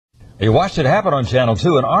You watched it happen on Channel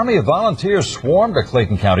 2. An army of volunteers swarmed a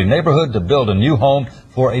Clayton County neighborhood to build a new home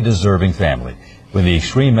for a deserving family. When the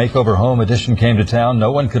Extreme Makeover Home Edition came to town,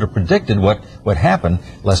 no one could have predicted what would happen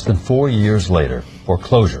less than 4 years later.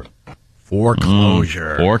 Foreclosure.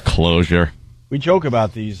 Foreclosure. We joke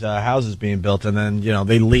about these houses being built, and then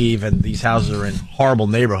they leave, and these houses are in horrible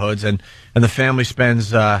neighborhoods, and the family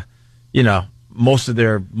spends most of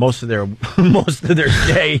their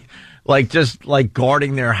day just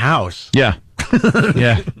guarding their house. Yeah.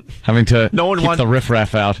 Yeah. Having to keep the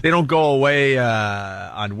riffraff out. They don't go away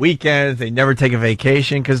on weekends. They never take a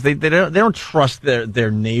vacation because they don't trust their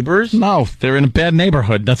neighbors. No, they're in a bad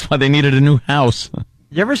neighborhood. That's why they needed a new house.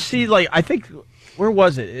 You ever see, I think, where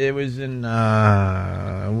was it? It was in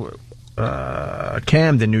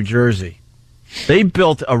Camden, New Jersey. They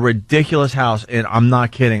built a ridiculous house, and I'm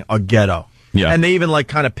not kidding, a ghetto. Yeah. And they even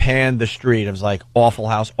kind of panned the street. It was awful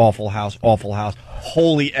house, awful house, awful house,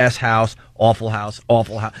 holy S house, awful house,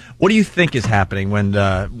 awful house. What do you think is happening when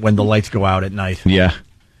the lights go out at night? Yeah.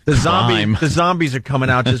 The zombies are coming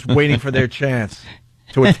out just waiting for their chance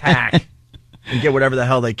to attack and get whatever the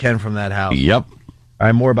hell they can from that house. Yep. All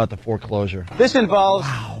right, more about the foreclosure. This involves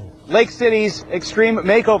Lake City's Extreme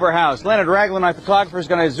Makeover House. Leonard Ragland, my photographer, is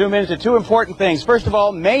going to zoom into two important things. First of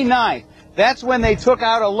all, May 9th, that's when they took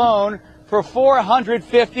out a loan for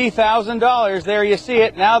 $450,000. There you see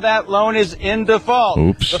it. Now that loan is in default.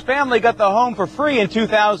 Oops. The family got the home for free in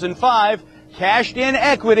 2005, cashed in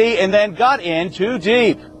equity, and then got in too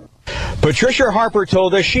deep. Patricia Harper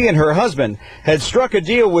told us she and her husband had struck a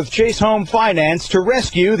deal with Chase Home Finance to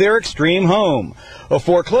rescue their extreme home. A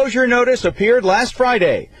foreclosure notice appeared last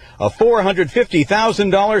Friday. A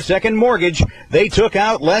 $450,000 second mortgage they took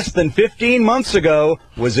out less than 15 months ago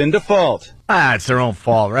was in default. It's their own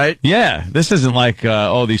fault, right? Yeah, this isn't like,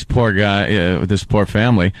 this poor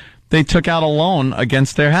family. They took out a loan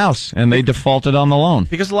against their house, and they defaulted on the loan.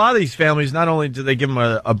 Because a lot of these families, not only do they give them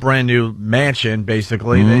a brand new mansion,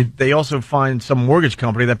 basically, they also find some mortgage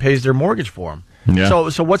company that pays their mortgage for them. Yeah.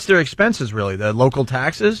 So what's their expenses, really? The local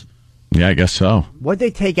taxes? Yeah, I guess so. What'd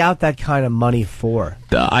they take out that kind of money for?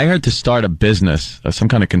 I heard to start a business, some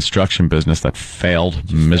kind of construction business that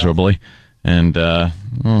failed miserably. And they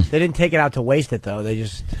didn't take it out to waste it, though. They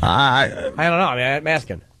just... I don't know. I mean, I'm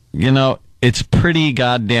asking. It's pretty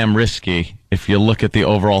goddamn risky, if you look at the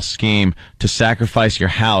overall scheme, to sacrifice your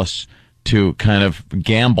house to kind of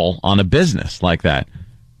gamble on a business like that.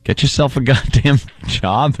 Get yourself a goddamn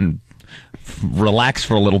job and relax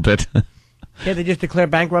for a little bit. Can't they just declare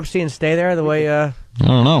bankruptcy and stay there the way... I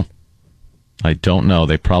don't know. I don't know.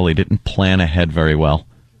 They probably didn't plan ahead very well,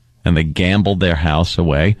 and they gambled their house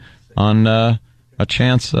away on a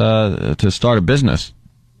chance to start a business.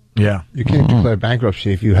 Yeah. You can't declare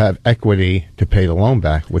bankruptcy if you have equity to pay the loan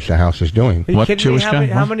back, which the house is doing. What Jewish guy?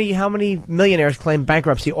 How many millionaires claim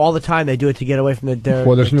bankruptcy all the time? They do it to get away from their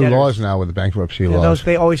Well, there's new debtors. laws now with the bankruptcy laws.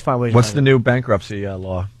 They always find ways. What's the new bankruptcy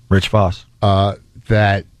law? Rich Voss.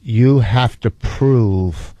 That you have to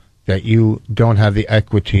prove that you don't have the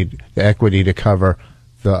equity to cover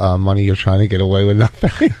the money you're trying to get away with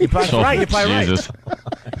nothing. You're probably right. You're probably right.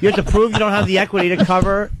 You have to prove you don't have the equity to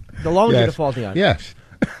cover the loans you're defaulting on. Yes.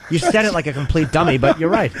 You said it like a complete dummy, but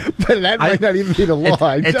you're right. But that might not even be the law.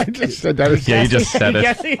 I just said that. Yeah, you just said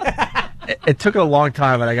it. It took a long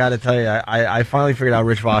time, but I got to tell you, I finally figured out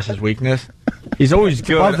Rich Voss's weakness. He's always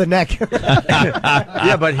good. Above the neck.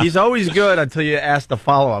 Yeah, but he's always good until you ask the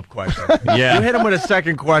follow-up question. Yeah. You hit him with a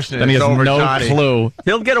second question, then he has over, no Johnny. clue.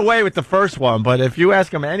 He'll get away with the first one, but if you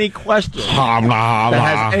ask him any question that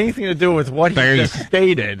has anything to do with what he just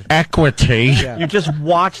stated, equity, you just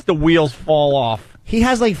watch the wheels fall off. He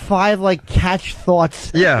has 5 catch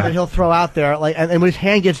thoughts that he'll throw out there, and when his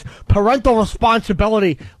hand gets parental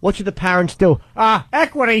responsibility, what should the parents do?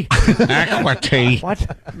 Equity. Equity.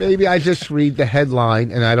 What? Maybe I just read the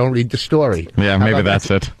headline and I don't read the story. Yeah, maybe that's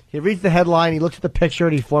it. He reads the headline, he looks at the picture,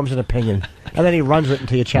 and he forms an opinion, and then he runs with it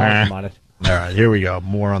until you challenge him on it. All right, here we go.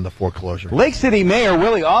 More on the foreclosure. Lake City Mayor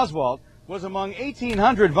Willie Oswald was among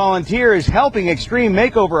 1,800 volunteers helping Extreme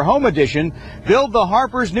Makeover Home Edition build the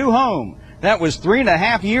Harper's new home. That was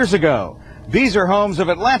 3.5 years ago. Beezer Homes of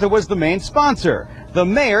Atlanta was the main sponsor. The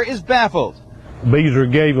mayor is baffled. Beezer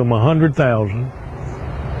gave them $100,000.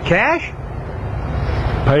 Cash?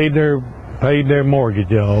 Paid their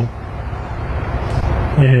mortgage off,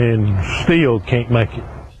 and still can't make it.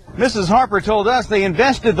 Mrs. Harper told us they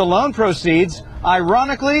invested the loan proceeds,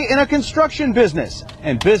 ironically, in a construction business,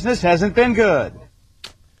 and business hasn't been good.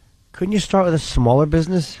 Couldn't you start with a smaller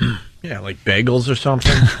business? Yeah, like bagels or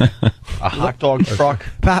something. A hot dog truck.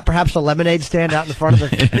 Perhaps a lemonade stand out in front of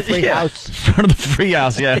the free house. In front of the free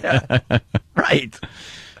house, yeah. Right.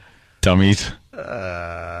 Dummies.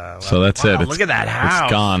 So that's it. Look at that house.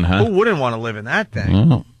 It's gone, huh? Who wouldn't want to live in that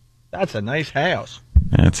thing? Oh, That's a nice house.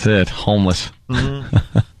 that's it. Homeless. God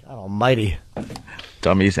almighty.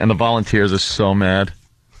 Dummies. And the volunteers are so mad.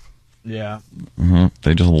 Yeah.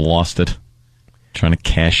 They just lost it. Trying to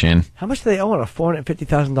cash in. How much do they owe on a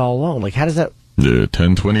 $450,000 loan? Like, how does that... $10,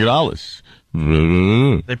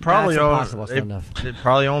 $20. They probably That's own. impossible. It's not enough. They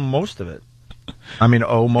probably own most of it. I mean,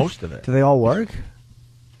 owe most of it. Do they all work?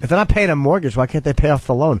 If they're not paying a mortgage, why can't they pay off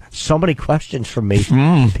the loan? So many questions from me.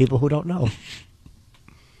 People who don't know.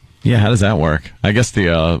 Yeah, how does that work? I guess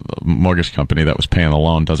the mortgage company that was paying the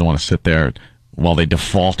loan doesn't want to sit there while they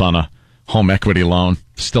default on a home equity loan,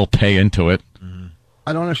 still pay into it.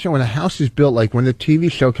 I don't understand. When a house is built, like when the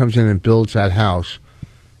TV show comes in and builds that house,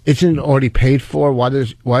 isn't it already paid for? Why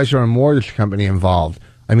is there a mortgage company involved?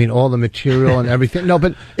 I mean, all the material and everything. No,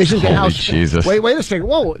 but isn't the Holy house... Jesus. Wait a second.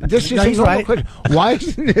 Whoa, this No, is he's a right. question. Why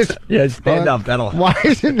isn't this... Yeah, stand up. That'll. Why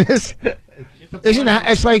isn't this... Isn't that...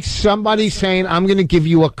 It's like somebody saying, I'm going to give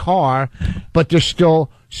you a car, but there's still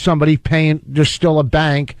somebody paying... There's still a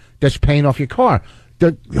bank that's paying off your car.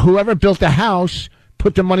 Whoever built the house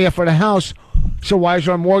put the money up for the house... So why is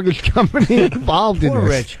our mortgage company involved in Poor this?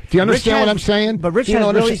 Rich. Do you understand Rich what I'm saying? But Rich You know has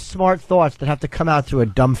what I'm really saying? smart thoughts that have to come out through a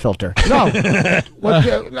dumb filter. No.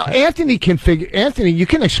 No, Anthony can figure. Anthony, you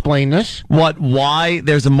can explain this. What? Why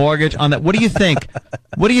there's a mortgage on that? What do you think?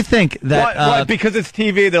 What do you think that What? Because it's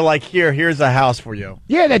TV, they're like, here's a house for you.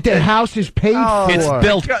 Yeah, that the house is paid for. it's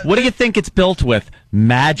built? What do you think it's built with?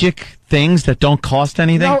 Magic things that don't cost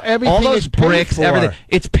anything? No, everything All those is paid bricks, for. everything.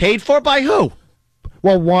 It's paid for by who?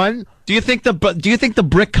 Well, one. Do you think the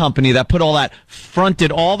brick company that put all that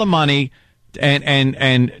fronted all the money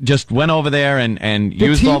and just went over there and The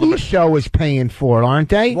used all the TV show is paying for it, aren't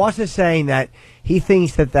they? Ross is saying that he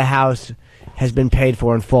thinks that the house has been paid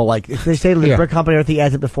for in full. Like, if they say to the Yeah. brick company everything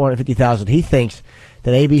adds up to $450,000, he thinks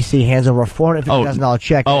that ABC hands over a $450,000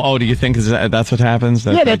 check. Oh, do you think that's what happens?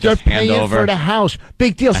 Yeah, that they're just hand paying over for the house.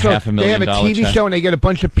 Big deal. So $500,000 they have a TV check. show and they get a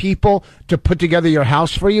bunch of people to put together your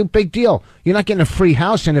house for you. Big deal. You're not getting a free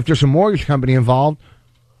house, and if there's a mortgage company involved,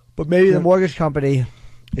 But maybe the mortgage company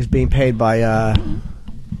is being paid by,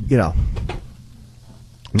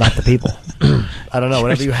 not the people. I don't know.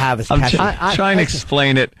 Whatever you have is I'm catching. trying to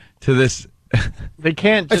explain it to this. They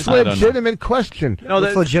can't it's just. a legitimate question. No,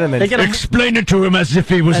 It's legitimate. They get a, Explain it to him as if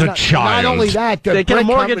he was And not only that, the they get a brick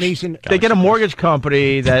mortgage. companies and They get a mortgage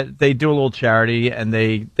company that they do a little charity and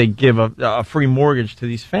they give a free mortgage to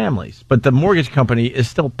these families, but the mortgage company is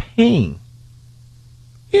still paying.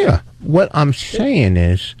 yeah. What I'm saying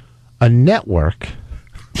is, a network.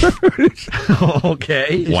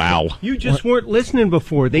 Okay. Wow. You just weren't listening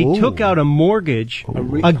before. They took out a mortgage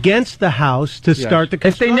against the house to start the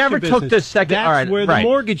If they construction never took business. the second, That's all right, where right. the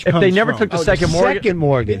mortgage If comes they never from. took the second mortgage, Second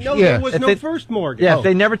mortgage. No, yeah. there was If no they- first mortgage. yeah, if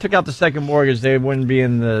they never took out the second mortgage, they wouldn't be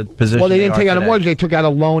in the position. Well, they didn't are take out a today. mortgage. They took out a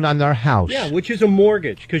loan on their house. Yeah, which is a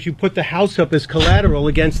mortgage because you put the house up as collateral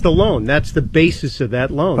against the loan. That's the basis of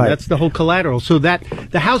that loan. Right. That's the whole collateral. So that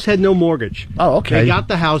the house had no mortgage. Oh, okay. They got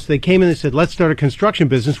the house. They came in and said, "Let's start a construction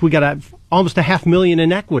business." We got almost $500,000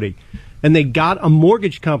 in equity, and they got a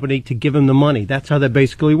mortgage company to give them the money. That's how that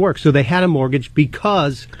basically works. So they had a mortgage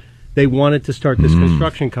because they wanted to start this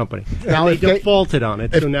construction company. Now, And if they they- defaulted on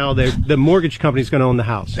it. So now the mortgage company's going to own the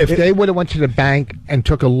house. If they would have went to the bank and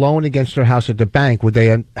took a loan against their house at the bank, would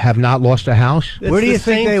they have not lost a house? That's Where do the you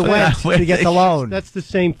think same they thing. went to get the loan? That's the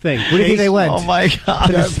same thing. Where do you think they went? Oh my God.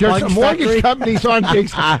 There's Sponge mortgage factory? companies aren't big.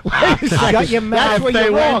 Wait a second. Shut your mouth. That's where They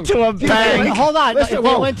you're went wrong. to a Do you bank. think- Hold on. Listen, If they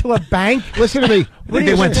whoa. went to a bank, Listen to me. I think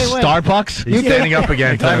they went to Starbucks. You Standing up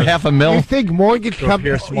again. Can I have half a mil? You think mortgage companies?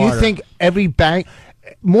 appear smarter. You think every bank?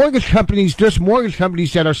 Mortgage companies, there's mortgage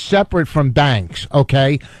companies that are separate from banks.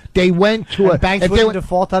 Okay, they went to a banks if they wouldn't went,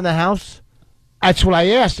 default on the house. That's what I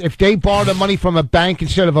asked. If they borrowed the money from a bank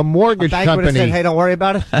instead of a A mortgage bank would have company, said, "Hey, don't worry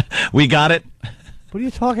about it." We got it. What are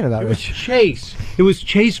you talking about, It was Rich? Chase. It was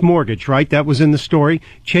Chase Mortgage, right? That was in the story.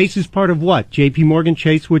 Chase is part of what? J.P. Morgan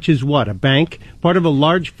Chase, which is what? A bank? Part of a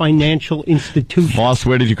large financial institution. Voss,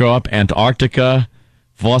 where did you grow up? Antarctica.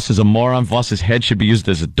 Voss is a moron. Voss's head should be used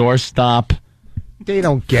as a doorstop. they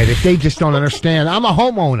don't get it. They just don't understand. I'm a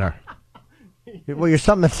homeowner. Well, you're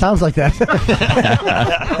something that sounds like that.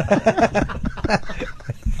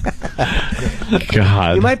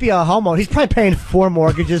 God. You might be a homeowner. He's probably paying 4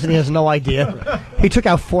 mortgages and he has no idea. He took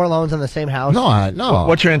out 4 loans on the same house. No.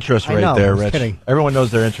 What's your interest I rate know, there, I'm just Rich? kidding. Everyone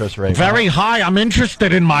knows their interest rate. Very high. I'm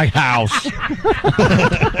interested in my house.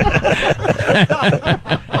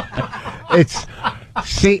 It's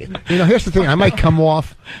see, here's the thing. I might come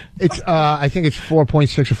off. It's I think it's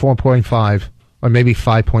 4.6 or 4.5 or maybe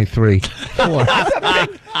 5.3.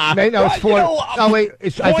 No, it's 4. Oh wait,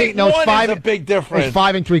 I think no, it's 5. Is a big difference. It's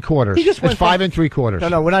 5 3/4. He just It's went 5 from- 3/4.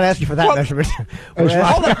 No, we're not asking for that measurement.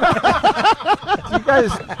 You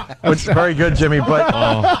guys, it's very good, Jimmy.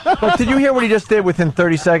 But did you hear what he just did within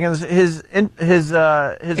 30 seconds? His rate goes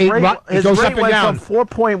up and went down. from 4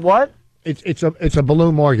 point what? It's a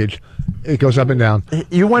balloon mortgage. It goes up and down.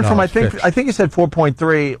 You went from it's fixed. I think you said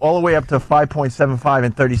 4.3 all the way up to 5.75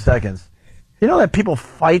 in 30 seconds. You know that people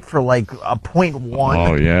fight for like a 0.1.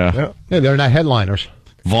 Oh, yeah. Yeah, they're not headliners.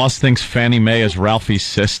 Voss thinks Fannie Mae is Ralphie's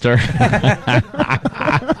sister.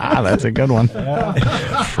 That's a good one.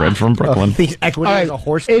 Fred from Brooklyn. These equity All is right, a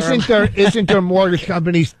horse term. isn't there mortgage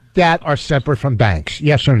companies that are separate from banks?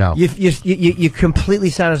 Yes or no? You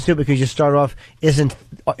completely sounded stupid because you start off, isn't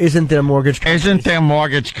there mortgage companies? Isn't there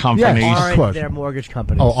mortgage companies? Yes. Aren't course. there mortgage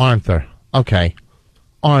companies? Oh, aren't there? Okay.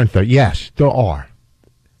 Aren't there? Yes, there are.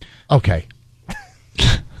 Okay.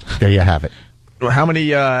 There you have it. How many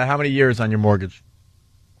years on your mortgage?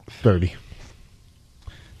 30.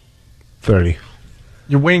 30.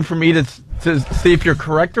 You're waiting for me to see if you're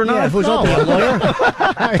correct or not? Yeah, who's up there, a lawyer?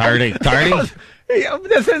 30. Hey,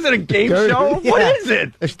 this isn't a game 30. show. Yeah. What is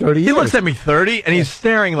it? It's 30 He years. looks at me 30 and he's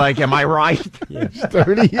staring like, am I right? It's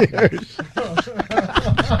 30 years.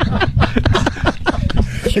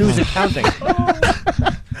 Hughes Accounting.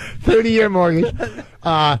 30-year mortgage.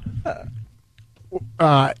 Yeah.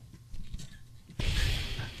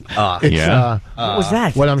 What was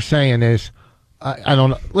that? What I'm saying is, I don't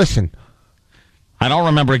know. Listen, I don't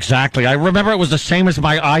remember exactly. I remember it was the same as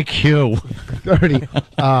my IQ. 30.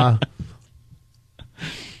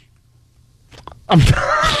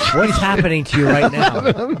 What is happening to you right now?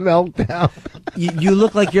 Meltdown. You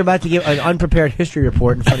look like you're about to give an unprepared history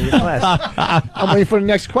report in front of your class. I'm waiting for the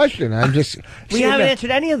next question. I'm just. We haven't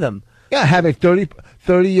answered any of them. Yeah, I have a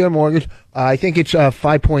 30-year mortgage. I think it's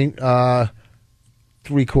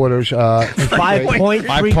 5.3 quarters.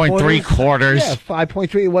 5.3 quarters. Yeah,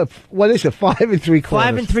 5.3. What is it? 5 3/4.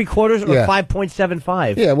 5 3/4 or Yeah.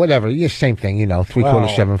 5.75? Yeah, whatever. Yeah, same thing. 3/4,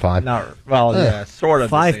 7.5. Yeah, sort of.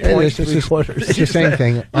 5.3 It's the same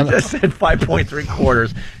thing. I just said 5.3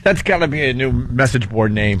 quarters. That's got to be a new message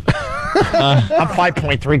board name. I'm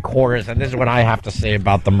 5.3 quarters, and this is what I have to say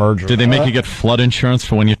about the merger. Did they make you get flood insurance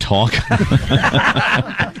for when you talk?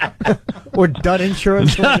 Or dud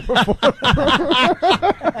insurance?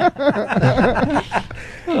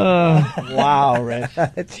 Wow, Rich.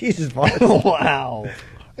 Jesus, Boss. Wow.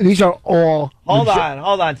 These are all Hold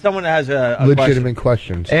on. Someone has a legitimate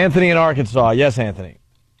questions. Anthony in Arkansas. Yes, Anthony.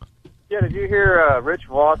 Yeah, did you hear Rich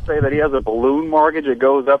Voss say that he has a balloon mortgage that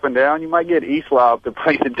goes up and down? You might get Eastlaw to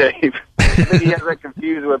play the Dave. I think he has that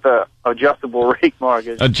confused with a adjustable rate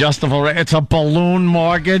mortgage. Adjustable rate. It's a balloon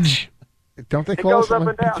mortgage. Don't they It call goes up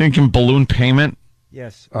and down. Thinking balloon payment.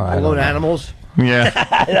 Yes. I don't Balloon know. animals. Yeah.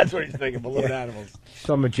 That's what he's thinking. Balloon animals.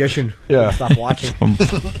 Some magician. Yeah. Stop watching.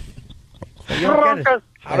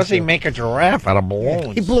 How does he make a giraffe out of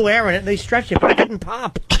balloons? He blew air in it and they stretched it, but it didn't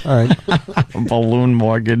pop. All right. Balloon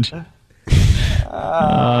mortgage.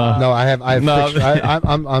 No, I have No. fixed,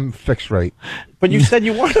 I'm fixed rate. But you said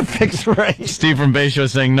you want a fixed rate. Steve from Bayshore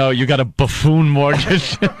is saying, no, you got a buffoon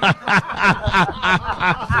mortgage. A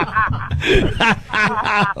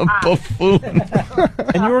buffoon.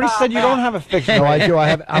 And you already said you don't have a fixed No, rate. I do.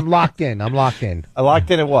 I'm locked in. I'm locked in. I locked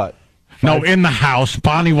in at what? No, in the house.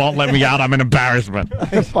 Bonnie won't let me out. I'm an embarrassment.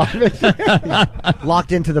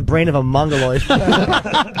 Locked into the brain of a mongoloid. 5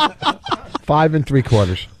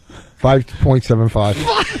 3/4. 5.75.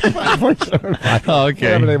 5.75. Okay.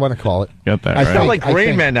 Whatever they want to call it. Got that I right. Sound like I Rain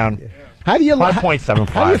think- Man down. How do you 5.75.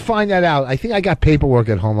 How do you find that out? I think I got paperwork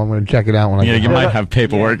at home. I'm going to check it out when I Yeah, get you home. might have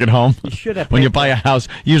paperwork at home. You should have When you paperwork. buy a house,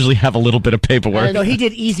 you usually have a little bit of paperwork. No, he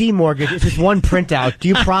did easy mortgage. It's just one printout. Do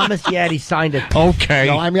you promise? Yeah, and he signed it. Okay.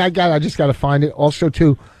 No, I mean I just got to find it. Also,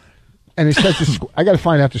 too, and it says I got to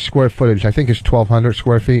find out the square footage. I think it's 1,200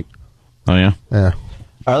 square feet. Oh, yeah? Yeah.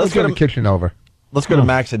 All right, Let's go to the kitchen over. Let's go to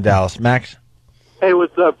Max in Dallas. Max. Hey,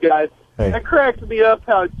 what's up, guys? Hey. That cracks me up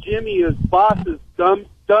how Jimmy is Boss's dumb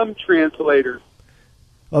translator.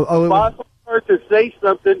 Boss will start to say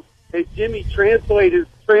something, and Jimmy translates it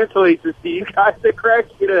to you guys. It cracks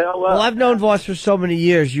me the hell up. Well, I've known Voss for so many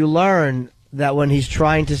years. You learn that when he's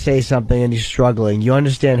trying to say something and he's struggling, you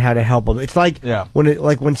understand how to help him. It's like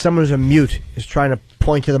when someone who's a mute is trying to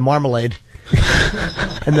point to the marmalade,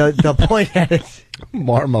 and they'll point at it.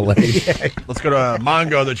 Marmalade. Yeah. Let's go to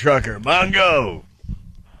Mongo the trucker. Mongo.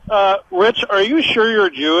 Rich, are you sure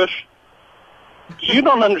you're Jewish? You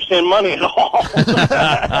don't understand money at all.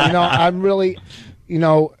 I'm really,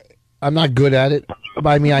 I'm not good at it. But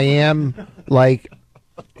I mean, I am, like,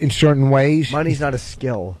 in certain ways. Money's not a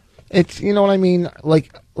skill. It's, you know what I mean?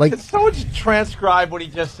 Like, Like, Can someone transcribe what he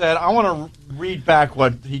just said? I want to read back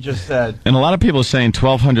what he just said. And a lot of people are saying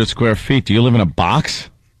 1,200 square feet. Do you live in a box?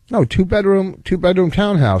 no, two bedroom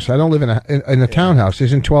townhouse. I don't live in a townhouse.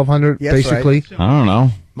 Isn't 1,200 Yes, basically? right. I don't know.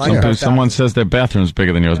 Mine Someone says their bathroom's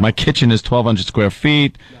bigger than yours. My kitchen is 1,200 square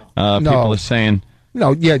feet. People are saying...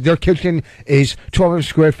 No, yeah, their kitchen is 1,200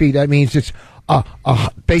 square feet. That means it's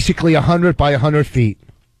basically 100 by 100 feet.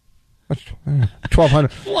 That's 1,200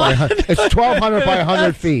 by 100. It's 1,200 by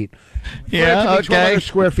 100 feet. Yeah, okay. 1,200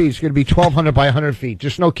 square feet. It's going to be 1,200 by 100 feet.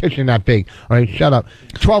 Just no kitchen that big. All right, shut up.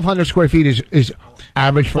 1,200 square feet is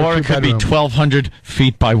average for Or a it could be two-bedroom. 1,200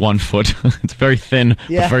 feet by 1 foot. It's very thin,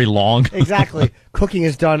 Yeah. but very long. Exactly. Cooking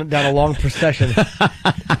is done down a long procession.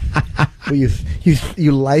 Where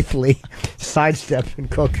you lithely sidestep and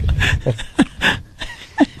cook.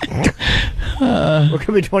 We're going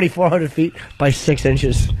to be 2,400 feet by 6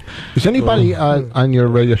 inches. Does anybody on your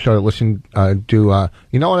radio show that listen do,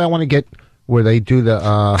 you know what I want to get where they do the...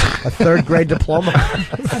 A third grade diploma.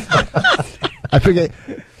 I forget...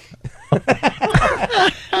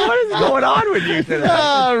 What is going on with you today?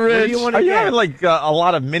 What do you want to Are you get? having like a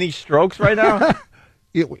lot of mini strokes right now?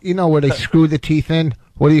 You know where they screw the teeth in?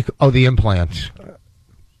 What do you... Oh, the implants.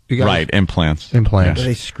 You guys- Right, implants. Implants. Do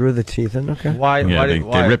they screw the teeth in? Okay. Why? Yeah, they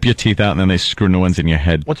rip your teeth out and then they screw new ones in your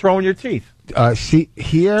head. What's wrong with your teeth? See,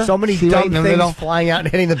 here... So many see right dumb in the things middle? flying out and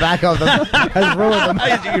hitting the back of them has ruined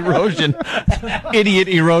them. Erosion. Idiot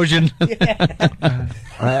erosion.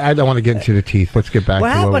 I don't want to get into the teeth. Let's get back What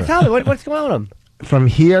to happened? where Tell me, what's going on with them? From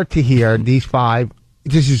here to here, these 5...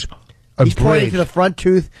 This is a He's pointing bridge. to the front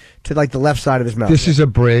tooth to like the left side of his mouth. This is a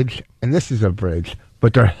bridge, and this is a bridge.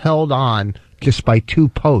 But they're held on just by 2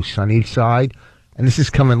 posts on each side, and this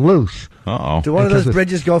is coming loose. Uh-oh. Do one of Because those it's-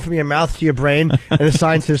 bridges go from your mouth to your brain and the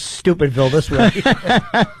sign says Stupidville this way?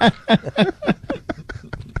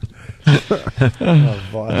 Oh,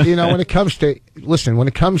 boy. You know, when it comes to... Listen, when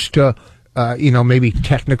it comes to, maybe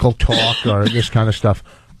technical talk or this kind of stuff,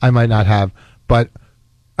 I might not have. But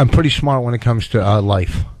I'm pretty smart when it comes to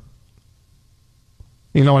life.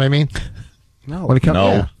 You know what I mean? No. When it comes,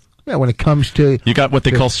 No. Yeah, when it comes to... You got what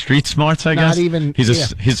they call street smarts, I Not guess? even-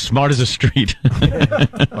 He's smart as a street.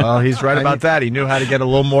 Well, he's right about that. He knew how to get a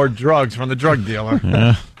little more drugs from the drug dealer.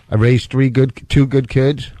 Yeah. I raised 2 good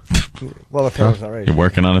kids. Well, the third was not right. You're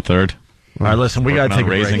working on a third? All right, listen, we got to Working take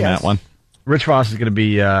on a raising break. that one. Rich Voss is going to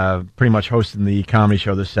be pretty much hosting the comedy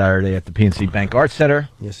show this Saturday at the PNC Bank Arts Center.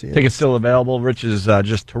 Yes, he is. Tickets still available. Rich is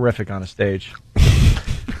just terrific on a stage.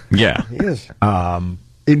 Yeah. He is.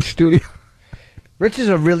 In studio. Rich is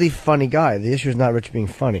a really funny guy. The issue is not Rich being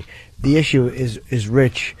funny. The issue is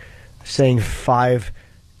Rich saying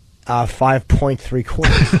 5.75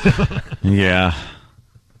 quarters. Yeah.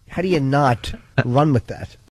 How do you not run with that?